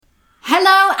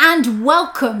and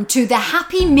welcome to the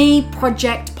Happy Me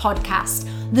Project podcast,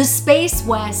 the space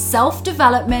where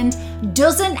self-development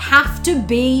doesn't have to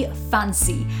be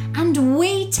fancy and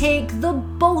we take the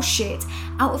bullshit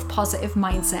out of positive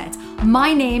mindset.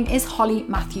 My name is Holly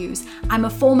Matthews. I'm a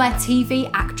former TV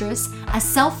actress, a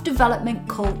self-development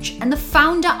coach, and the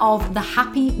founder of the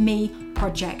Happy Me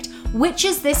Project, which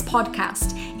is this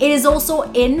podcast. It is also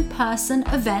in-person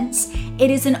events. It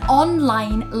is an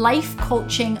online life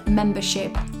coaching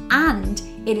membership, and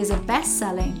it is a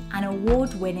best-selling and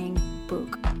award-winning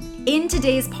book. In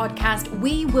today's podcast,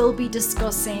 we will be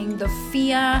discussing the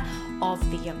fear of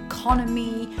the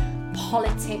economy,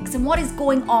 politics, and what is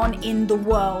going on in the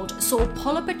world. So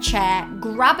pull up a chair,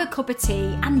 grab a cup of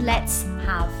tea, and let's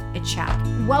have a chat.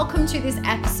 Welcome to this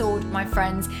episode, my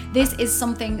friends. This is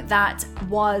something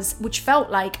which felt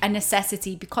like a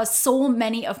necessity because so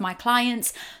many of my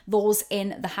clients, those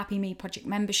in the Happy Me Project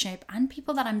membership, and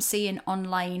people that I'm seeing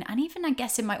online, and even I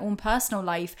guess in my own personal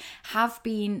life, have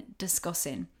been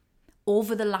discussing.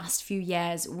 Over the last few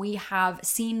years, we have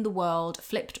seen the world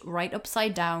flipped right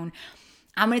upside down.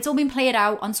 And when it's all been played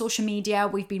out on social media,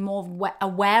 we've been more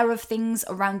aware of things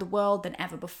around the world than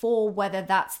ever before, whether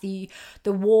that's the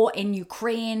war in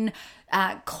Ukraine,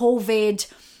 COVID,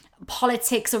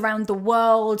 politics around the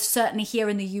world. Certainly here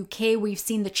in the UK, we've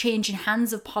seen the change in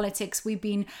hands of politics. We've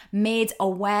been made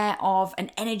aware of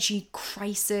an energy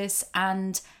crisis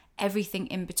and everything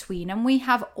in between. And we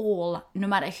have all, no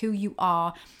matter who you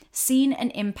are, seen an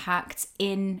impact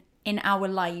in our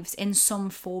lives in some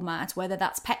format, whether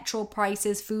that's petrol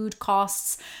prices, food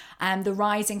costs, the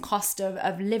rising cost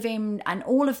of living and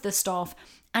all of the stuff.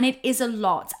 And it is a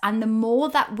lot. And the more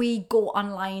that we go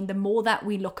online, the more that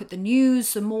we look at the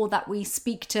news, the more that we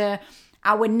speak to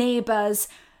our neighbours,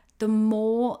 the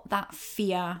more that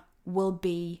fear will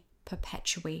be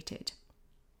perpetuated.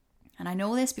 And I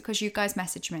know this because you guys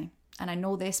message me. And I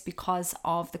know this because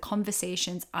of the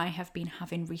conversations I have been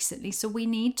having recently. So we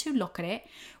need to look at it.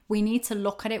 We need to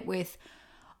look at it with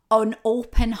an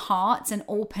open heart, an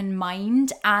open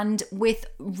mind, and with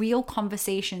real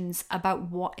conversations about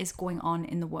what is going on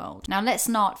in the world. Now, let's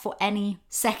not for any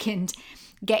second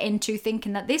get into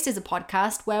thinking that this is a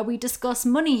podcast where we discuss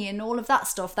money and all of that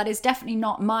stuff. That is definitely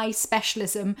not my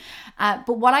specialism.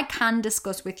 But what I can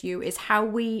discuss with you is how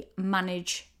we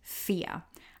manage fear.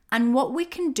 And what we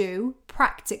can do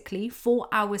practically for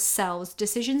ourselves,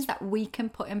 decisions that we can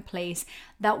put in place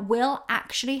that will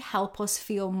actually help us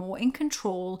feel more in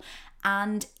control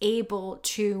and able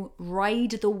to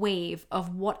ride the wave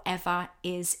of whatever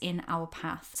is in our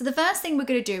path. So the first thing we're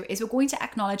going to do is we're going to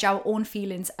acknowledge our own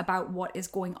feelings about what is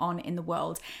going on in the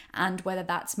world, and whether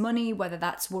that's money, whether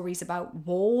that's worries about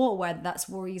war, whether that's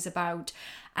worries about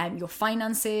your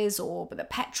finances or the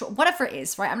petrol, whatever it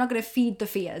is, right? I'm not going to feed the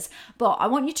fears, but I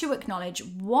want you to acknowledge,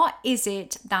 what is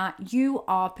it that you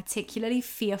are particularly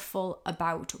fearful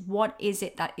about? What is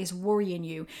it that is worrying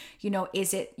you? You know,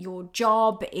 is it your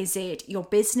job? Is it your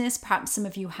business? Perhaps some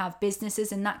of you have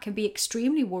businesses, and that can be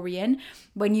extremely worrying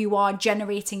when you are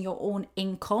generating your own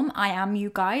income. I am, you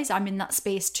guys, I'm in that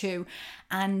space too.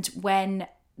 And when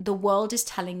the world is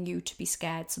telling you to be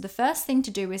scared. So the first thing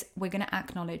to do is we're going to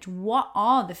acknowledge, what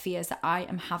are the fears that I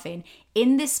am having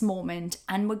in this moment,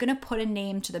 and we're going to put a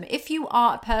name to them. If you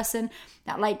are a person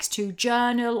that likes to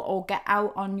journal or get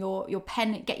out on your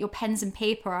pen, get your pens and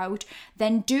paper out,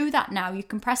 then do that now. You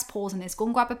can press pause on this, go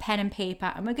and grab a pen and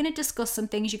paper, and we're going to discuss some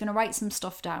things. You're going to write some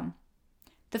stuff down.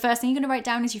 The first thing you're going to write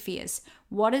down is your fears.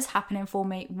 What is happening for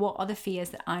me? What are the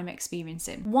fears that I'm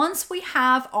experiencing? Once we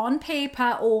have on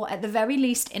paper, or at the very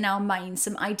least in our mind,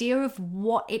 some idea of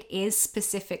what it is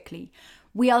specifically,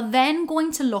 we are then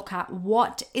going to look at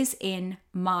what is in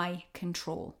my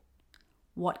control.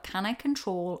 What can I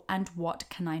control and what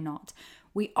can I not?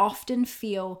 We often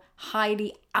feel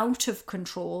highly out of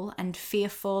control and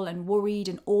fearful and worried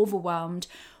and overwhelmed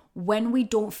when we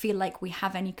don't feel like we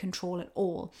have any control at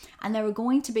all. And there are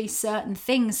going to be certain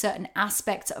things, certain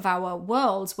aspects of our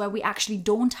worlds where we actually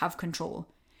don't have control.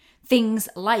 Things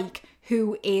like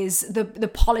who is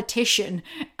the politician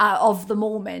of the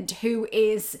moment, who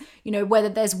is, whether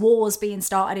there's wars being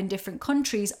started in different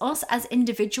countries. Us as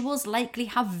individuals likely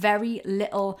have very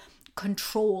little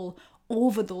control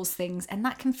over those things, and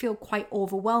that can feel quite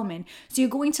overwhelming. So you're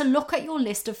going to look at your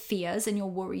list of fears and your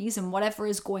worries and whatever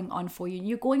is going on for you, and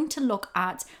you're going to look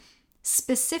at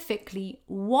specifically,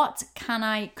 what can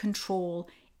I control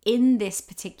in this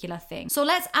particular thing? So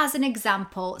let's, as an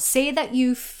example, say that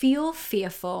you feel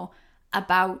fearful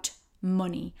about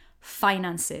money,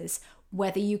 finances,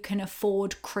 whether you can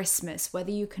afford Christmas,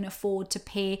 whether you can afford to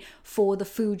pay for the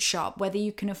food shop, whether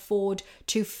you can afford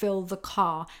to fill the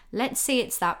car. Let's say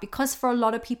it's that, because for a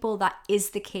lot of people that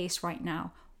is the case right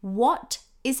now. What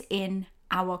is in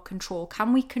our control?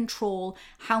 Can we control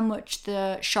how much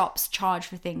the shops charge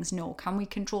for things? No. Can we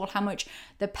control how much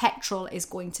the petrol is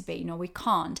going to be? No, we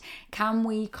can't. Can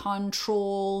we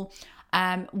control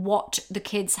what the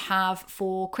kids have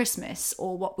for Christmas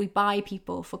or what we buy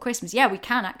people for Christmas? Yeah, we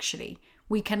can actually.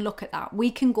 We can look at that.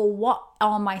 We can go, what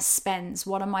are my spends?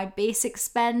 What are my basic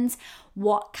spends?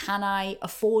 What can I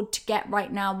afford to get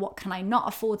right now? What can I not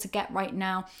afford to get right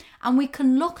now? And we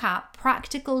can look at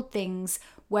practical things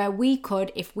where we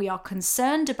could, if we are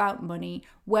concerned about money,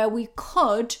 where we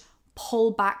could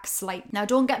pull back slightly. Now,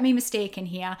 don't get me mistaken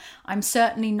here. I'm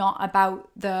certainly not about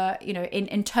the,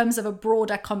 in terms of a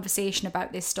broader conversation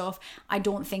about this stuff, I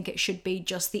don't think it should be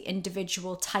just the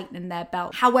individual tightening their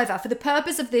belt. However, for the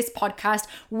purpose of this podcast,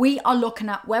 we are looking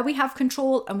at where we have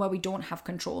control and where we don't have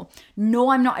control. No,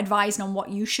 I'm not advising on what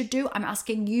you should do. I'm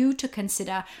asking you to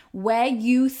consider where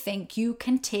you think you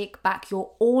can take back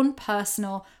your own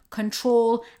personal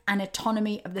control and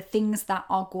autonomy of the things that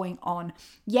are going on.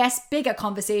 Yes, bigger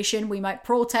conversation. We might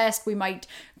protest, we might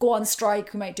go on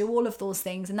strike, we might do all of those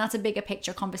things, and that's a bigger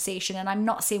picture conversation. And I'm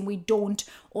not saying we don't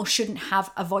or shouldn't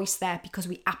have a voice there, because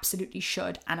we absolutely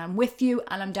should. And I'm with you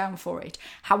and I'm down for it.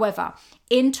 However,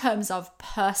 in terms of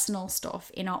personal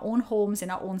stuff in our own homes, in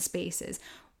our own spaces,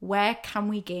 where can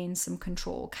we gain some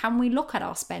control? Can we look at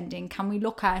our spending? Can we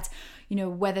look at,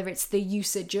 whether it's the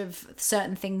usage of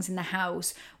certain things in the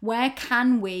house? Where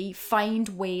can we find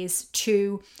ways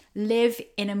to live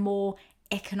in a more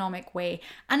economic way?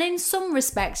 And in some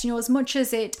respects, as much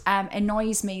as it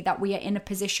annoys me that we are in a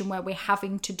position where we're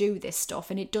having to do this stuff,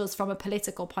 and it does from a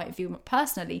political point of view,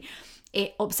 personally,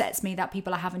 it upsets me that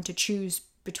people are having to choose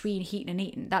between heating and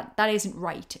eating. That isn't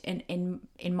right in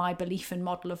my belief and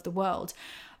model of the world.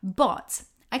 But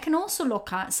I can also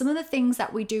look at some of the things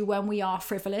that we do when we are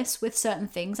frivolous with certain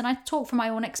things. And I talk from my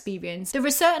own experience. There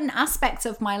are certain aspects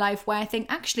of my life where I think,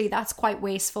 actually, that's quite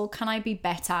wasteful. Can I be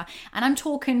better? And I'm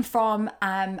talking from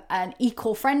an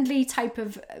eco-friendly type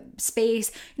of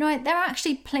space. There are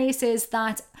actually places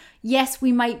that, yes,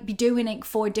 we might be doing it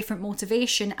for a different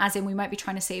motivation, as in we might be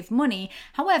trying to save money.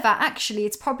 However, actually,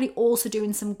 it's probably also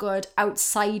doing some good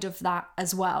outside of that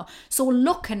as well. So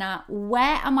looking at,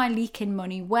 where am I leaking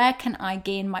money? Where can I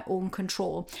gain my own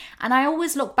control? And I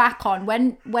always look back on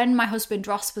when my husband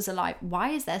Ross was alive. Why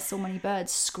is there so many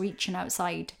birds screeching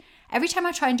outside? Every time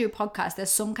I try and do a podcast, there's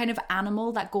some kind of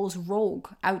animal that goes rogue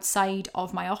outside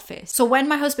of my office. So when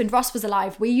my husband Ross was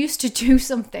alive, we used to do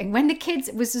something. When the kids,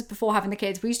 it was just before having the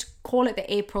kids, we used to call it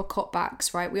the April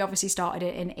cutbacks, right? We obviously started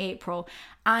it in April.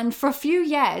 And for a few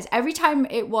years, every time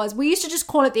we used to just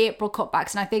call it the April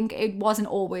cutbacks. And I think it wasn't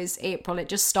always April, it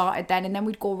just started then. And then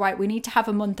we'd go, right, we need to have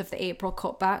a month of the April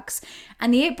cutbacks.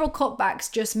 And the April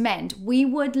cutbacks just meant we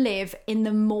would live in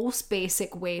the most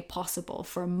basic way possible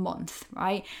for a month,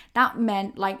 right? That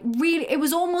meant, really, it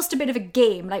was almost a bit of a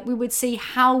game. We would see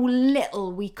how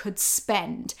little we could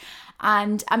spend.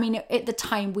 And I mean, at the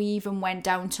time, we even went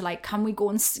down to can we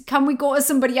go to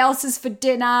somebody else's for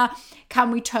dinner?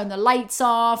 Can we turn the lights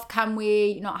off? Can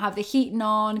we not have the heating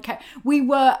on?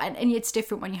 And it's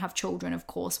different when you have children, of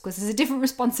course, because there's a different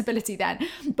responsibility then.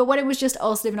 But when it was just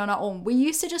us living on our own, we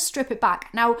used to just strip it back.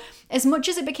 Now, as much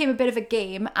as it became a bit of a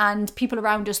game and people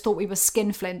around us thought we were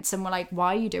skinflints and were like,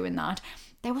 why are you doing that?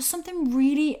 There was something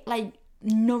really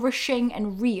nourishing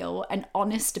and real and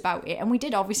honest about it. And we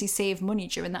did obviously save money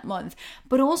during that month,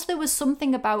 but also there was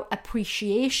something about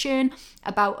appreciation,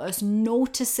 about us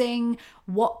noticing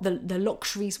what the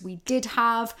luxuries we did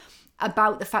have,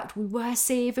 about the fact we were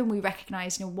saving. We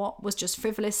recognized what was just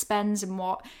frivolous spends and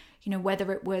what,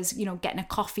 whether it was, getting a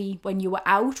coffee when you were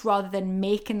out rather than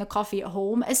making the coffee at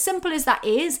home. As simple as that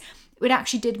is, it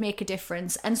actually did make a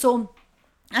difference. And so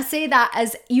I say that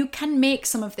as you can make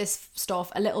some of this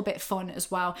stuff a little bit fun as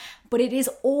well, but it is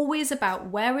always about,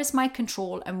 where is my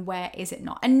control and where is it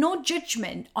not? And no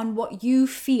judgment on what you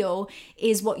feel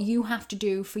is what you have to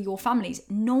do for your families.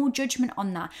 No judgment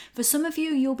on that. For some of you,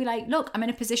 you'll be like, look, I'm in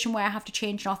a position where I have to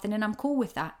change nothing and I'm cool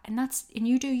with that. And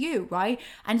you do you, right?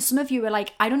 And some of you are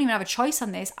like, I don't even have a choice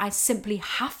on this. I simply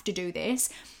have to do this.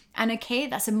 And okay,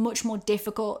 that's a much more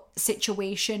difficult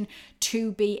situation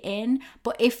to be in.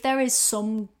 But if there is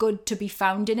some good to be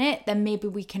found in it, then maybe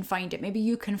we can find it. Maybe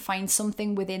you can find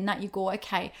something within that you go,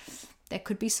 okay, there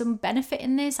could be some benefit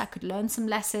in this. I could learn some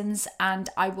lessons and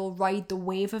I will ride the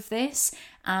wave of this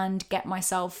and get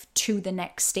myself to the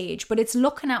next stage. But it's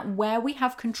looking at where we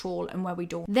have control and where we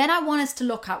don't. Then I want us to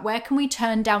look at where can we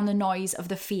turn down the noise of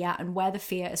the fear and where the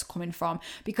fear is coming from.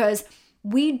 Because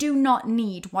we do not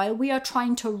need, while we are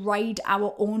trying to ride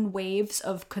our own waves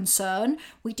of concern,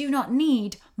 we do not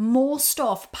need more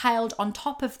stuff piled on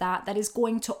top of that is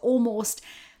going to almost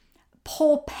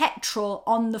pour petrol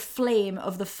on the flame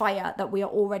of the fire that we are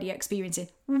already experiencing.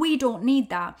 We don't need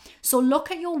that. So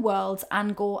look at your world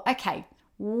and go, okay,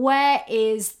 where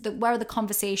are the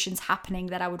conversations happening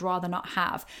that I would rather not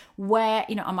have? Where,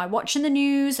 am I watching the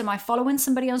news? Am I following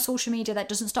somebody on social media that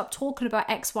doesn't stop talking about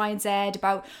X, Y, and Z,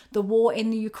 about the war in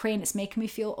the Ukraine? It's making me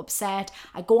feel upset.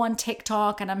 I go on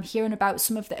TikTok and I'm hearing about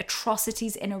some of the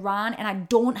atrocities in Iran and I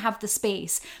don't have the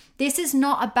space. This is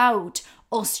not about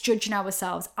us judging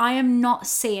ourselves. I am not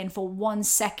saying for 1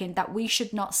 second that we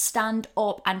should not stand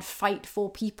up and fight for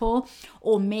people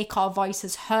or make our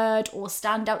voices heard or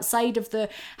stand outside of the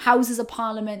Houses of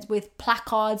Parliament with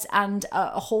placards and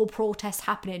a whole protest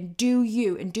happening. Do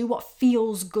you and do what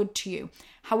feels good to you.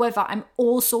 However, I'm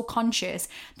also conscious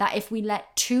that if we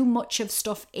let too much of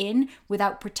stuff in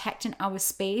without protecting our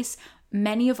space,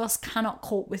 many of us cannot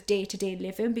cope with day-to-day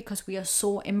living because we are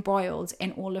so embroiled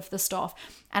in all of the stuff.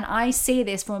 And I say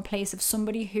this from a place of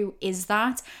somebody who is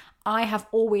that. I have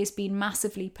always been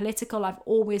massively political. I've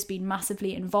always been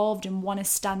massively involved and want to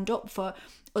stand up for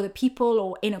other people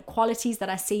or inequalities that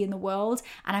I see in the world.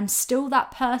 And I'm still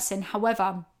that person.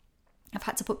 However, I've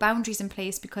had to put boundaries in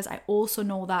place because I also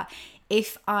know that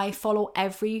if I follow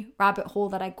every rabbit hole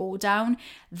that I go down,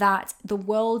 that the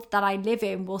world that I live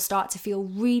in will start to feel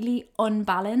really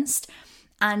unbalanced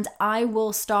and I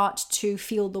will start to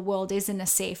feel the world isn't a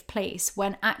safe place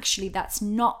when actually that's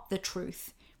not the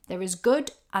truth. There is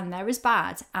good and there is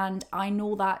bad, and I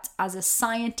know that as a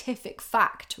scientific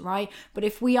fact, right? But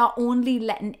if we are only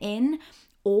letting in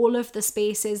all of the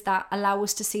spaces that allow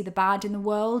us to see the bad in the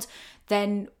world,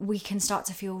 then we can start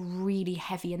to feel really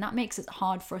heavy, and that makes it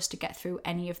hard for us to get through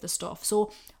any of the stuff.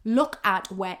 So look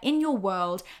at where in your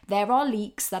world there are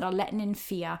leaks that are letting in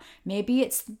fear. Maybe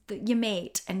it's your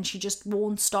mate and she just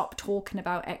won't stop talking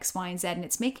about X, Y, and Z and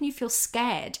it's making you feel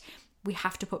scared. We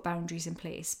have to put boundaries in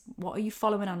place. What are you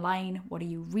following online? What are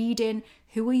you reading?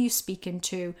 Who are you speaking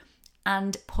to?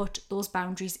 And put those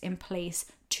boundaries in place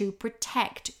to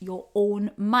protect your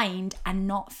own mind and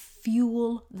not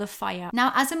fuel the fire.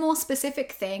 Now, as a more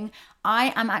specific thing,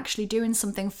 I am actually doing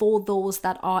something for those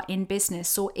that are in business.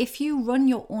 So if you run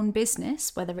your own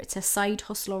business, whether it's a side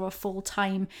hustle or a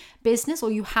full-time business,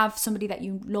 or you have somebody that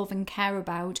you love and care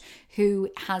about who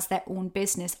has their own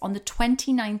business, on the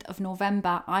 29th of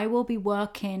November, I will be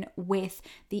working with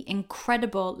the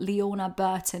incredible Leona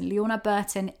Burton. Leona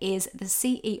Burton is the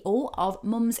CEO of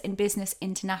Mums in Business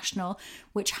International,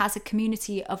 which has a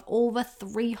community of over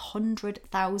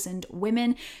 300,000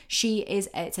 women.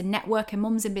 It's a networking,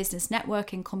 Mums in Business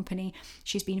networking company.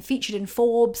 She's been featured in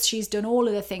Forbes. She's done all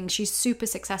of the things. She's super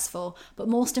successful. But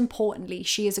most importantly,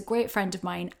 she is a great friend of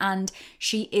mine and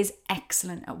she is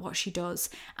excellent at what she does.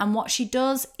 And what she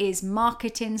does is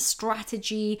marketing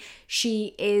strategy.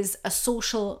 She is a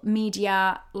social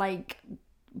media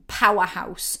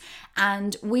powerhouse,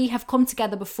 and we have come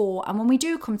together before. And when we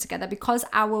do come together, because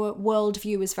our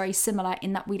worldview is very similar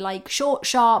in that we like short,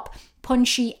 sharp,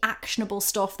 punchy, actionable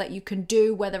stuff that you can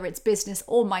do, whether it's business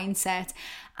or mindset.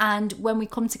 And when we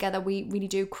come together, we really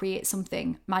do create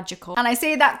something magical. And I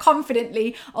say that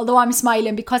confidently, although I'm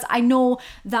smiling, because I know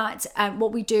that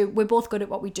what we do, we're both good at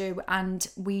what we do, and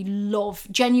we love,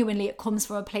 genuinely, it comes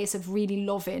from a place of really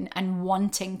loving and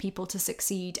wanting people to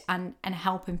succeed and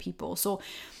helping people. So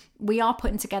we are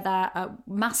putting together a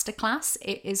masterclass.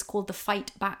 It is called the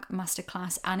Fight Back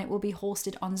Masterclass, and it will be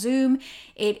hosted on Zoom.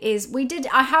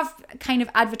 I have kind of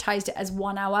advertised it as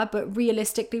 1 hour, but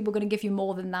realistically, we're going to give you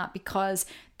more than that because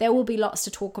there will be lots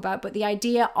to talk about. But the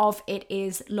idea of it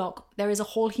is, look, there is a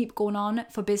whole heap going on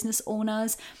for business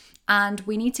owners, and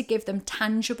we need to give them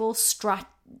tangible strategic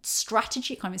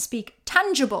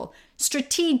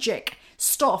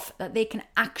stuff that they can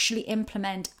actually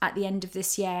implement at the end of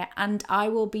this year. And I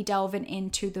will be delving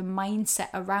into the mindset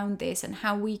around this and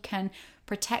how we can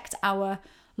protect our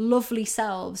lovely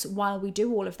selves while we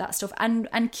do all of that stuff,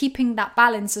 and keeping that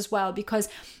balance as well, because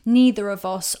neither of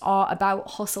us are about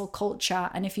hustle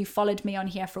culture. And if you followed me on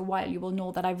here for a while, you will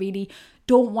know that I really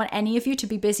don't want any of you to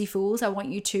be busy fools. I want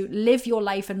you to live your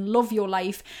life and love your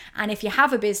life. And if you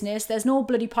have a business, there's no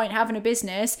bloody point having a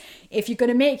business if you're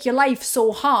going to make your life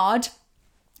so hard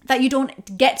that you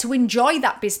don't get to enjoy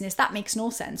that business. That makes no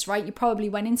sense, right? You probably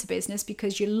went into business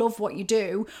because you love what you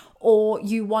do, or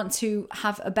you want to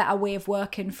have a better way of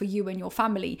working for you and your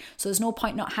family. So there's no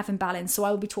point not having balance. So I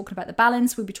will be talking about the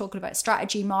balance. We'll be talking about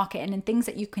strategy, marketing, and things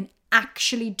that you can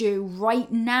actually do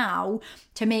right now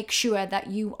to make sure that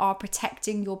you are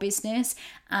protecting your business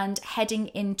and heading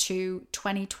into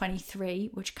 2023,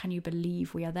 which, can you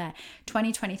believe we are there,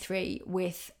 2023,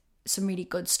 with some really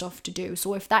good stuff to do.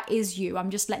 So if that is you, I'm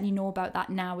just letting you know about that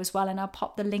now as well, and I'll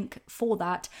pop the link for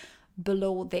that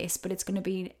below this. But it's going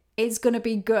to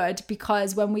be good,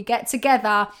 because when we get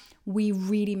together, we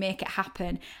really make it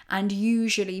happen. And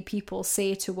usually people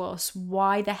say to us,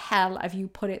 why the hell have you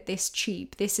put it this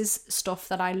cheap? This is stuff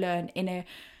that I learned in a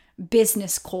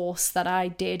business course that I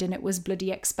did, and it was bloody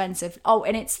expensive. Oh,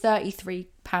 and it's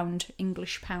 £33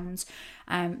 English pounds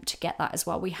to get that as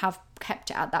well. We have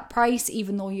kept it at that price,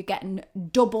 even though you're getting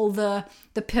double the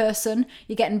person,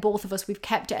 you're getting both of us. We've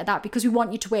kept it at that because we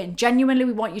want you to win. Genuinely,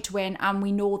 we want you to win, and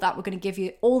we know that we're going to give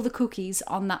you all the cookies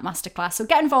on that masterclass. So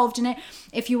get involved in it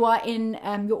if you are in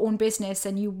your own business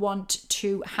and you want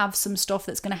to have some stuff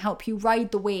that's going to help you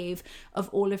ride the wave of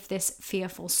all of this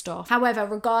fearful stuff. However,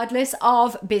 regardless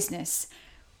of business,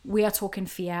 we are talking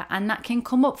fear, and that can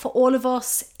come up for all of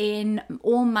us in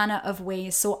all manner of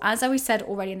ways. So as I said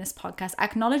already in this podcast,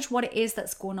 acknowledge what it is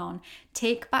that's going on.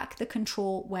 Take back the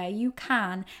control where you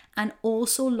can, and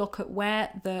also look at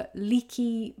where the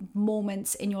leaky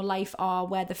moments in your life are,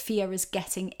 where the fear is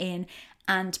getting in,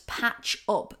 and patch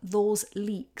up those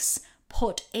leaks.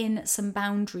 Put in some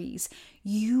boundaries.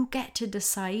 You get to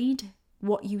decide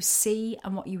what you see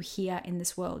and what you hear in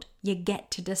this world. You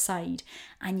get to decide,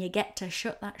 and you get to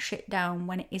shut that shit down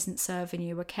when it isn't serving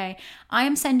you, okay? I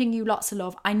am sending you lots of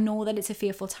love. I know that it's a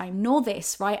fearful time. Know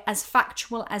this, right? As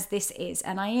factual as this is,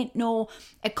 and I ain't no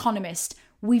economist.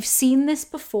 We've seen this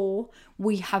before.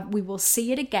 We will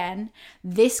see it again.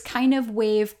 This kind of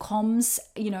wave comes,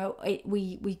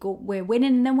 we're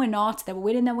winning and then we're not, then we're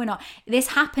winning, then we're not. This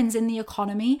happens in the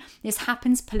economy. This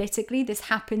happens politically. This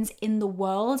happens in the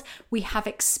world. We have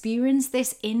experienced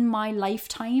this in my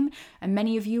lifetime, and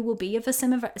many of you will be of a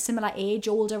similar age,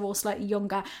 older or slightly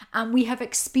younger, and we have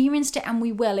experienced it, and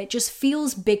we will. It just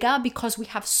feels bigger because we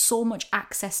have so much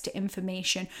access to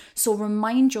information. So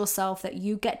remind yourself that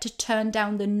you get to turn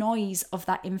down the noise of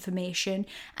that information,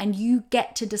 and you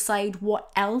get to decide what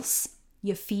else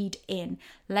you feed in.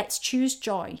 Let's choose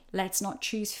joy. Let's not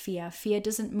choose fear. Fear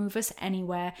doesn't move us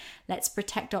anywhere. Let's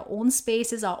protect our own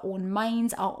spaces, our own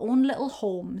minds, our own little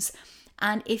homes.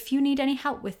 And if you need any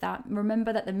help with that,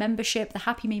 remember that the membership, the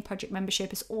Happy Me Project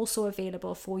membership, is also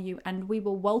available for you, and we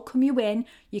will welcome you in.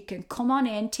 You can come on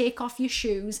in, take off your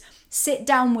shoes, sit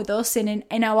down with us in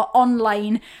our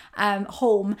online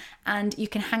home, and you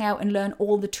can hang out and learn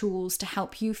all the tools to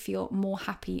help you feel more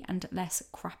happy and less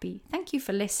crappy. Thank you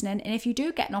for listening. And if you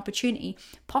do get an opportunity,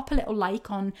 pop a little like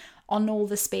on all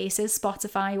the spaces,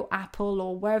 Spotify or Apple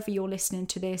or wherever you're listening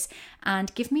to this,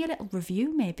 and give me a little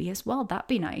review maybe as well. That'd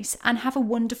be nice. And have a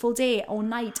wonderful day or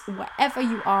night wherever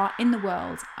you are in the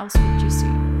world. I'll speak to you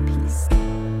soon.